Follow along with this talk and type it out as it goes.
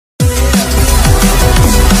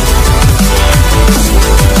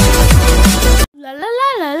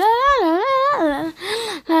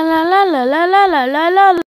la la la la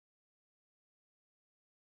la la.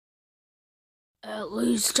 At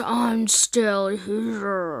least I'm still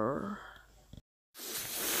here.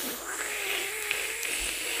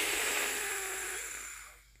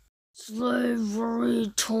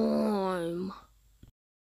 Slavery time.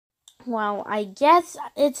 Well, I guess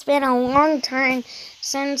it's been a long time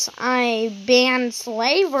since I banned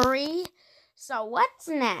slavery. So what's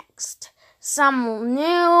next? Some new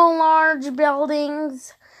large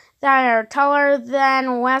buildings that are taller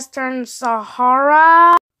than Western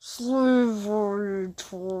Sahara? Slavery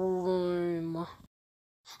time.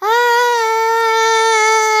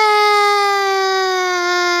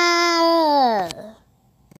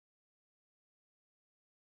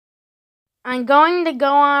 I'm going to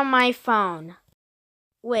go on my phone.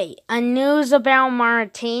 Wait, a news about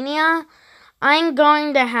Mauritania? I'm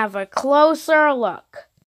going to have a closer look.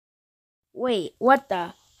 Wait, what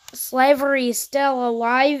the? Slavery is still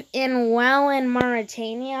alive and well in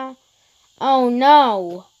Mauritania? Oh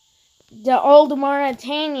no! The old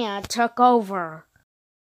Mauritania took over.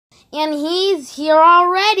 And he's here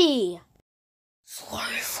already!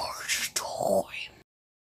 Slavery time.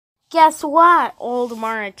 Guess what, old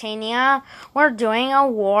Mauritania? We're doing a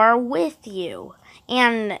war with you.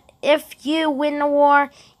 And if you win the war,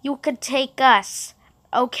 you could take us.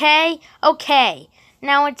 Okay? Okay.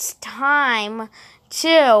 Now it's time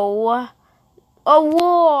to a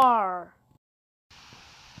war.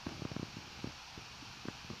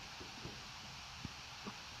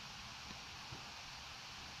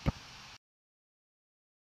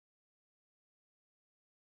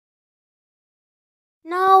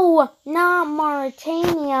 No, not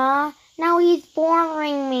Mauritania. Now he's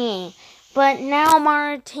bothering me. But now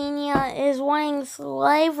Mauritania is wanting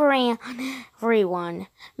slavery on everyone.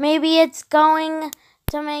 Maybe it's going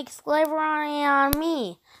to make slavery on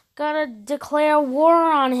me. Gotta declare war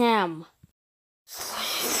on him.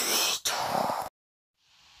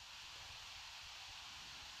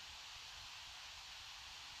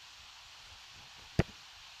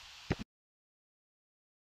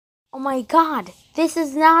 Oh my God, this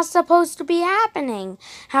is not supposed to be happening.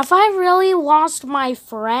 Have I really lost my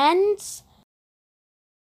friends?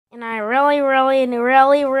 And I really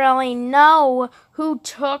know who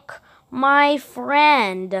took my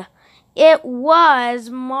friend. It was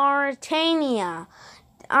Mauritania.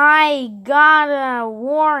 I gotta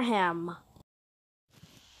war him.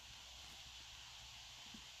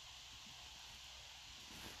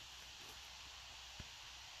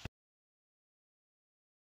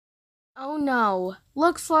 Oh no,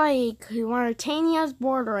 looks like Mauritania's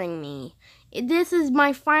bordering me. This is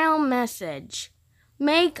my final message.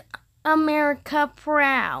 Make America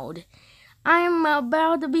proud. I'm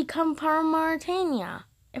about to become part of Mauritania.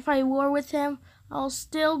 If I war with him, I'll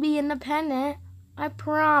still be independent. I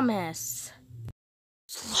promise.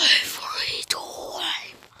 Slavery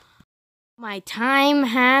time. My time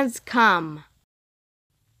has come.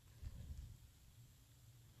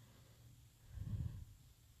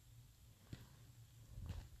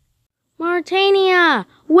 Mauritania,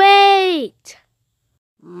 wait!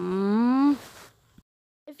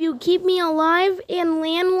 If you keep me alive and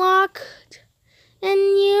landlocked,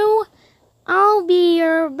 I'll be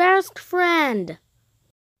your best friend.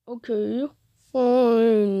 Okay,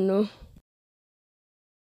 fine.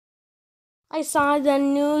 I saw the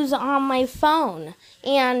news on my phone,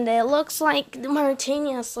 and it looks like the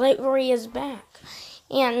Mauritania slavery is back.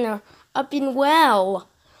 And up and well.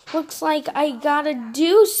 Looks like I gotta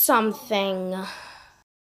do something.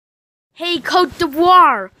 Hey, Côte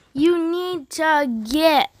d'Ivoire, you need to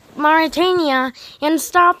get Mauritania and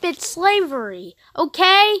stop its slavery,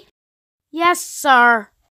 okay? Yes, sir.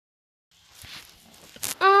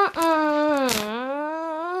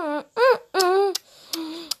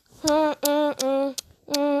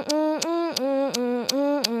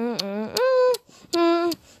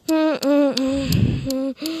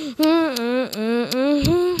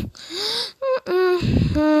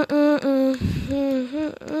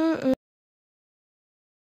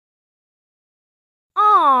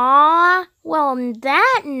 Aw, well,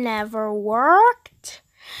 that never worked.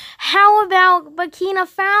 How about Burkina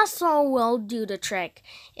Faso will do the trick?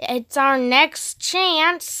 It's our next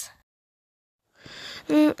chance.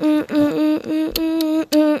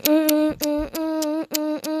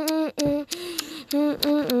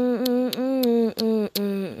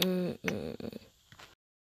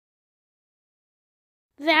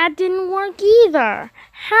 That didn't work either.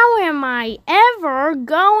 How am I ever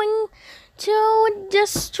going to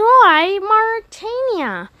destroy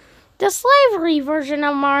Mauritania? The slavery version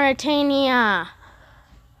of Mauritania.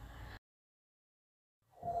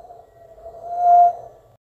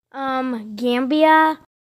 Gambia.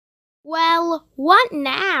 Well, what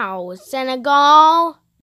now, Senegal?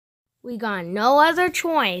 We got no other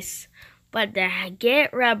choice but to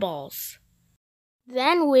get rebels.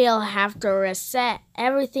 Then we'll have to reset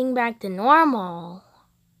everything back to normal.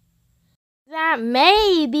 That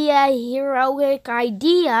may be a heroic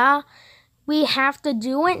idea. We have to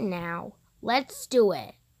do it now. Let's do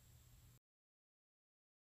it.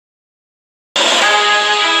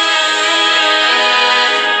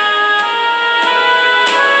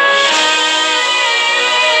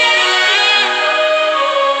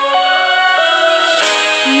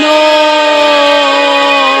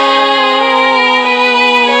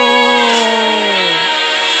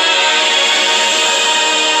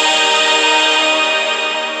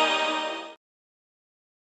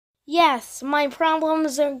 Yes, my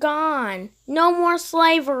problems are gone. No more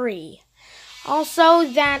slavery. Also,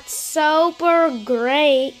 that's super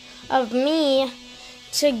great of me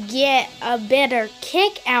to get a better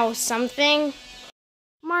kick out of something.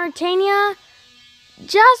 Mauritania,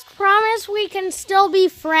 just promise we can still be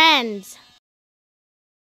friends.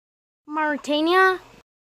 Mauritania?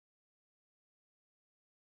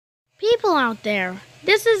 People out there,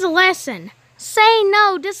 this is a lesson. Say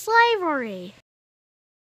no to slavery.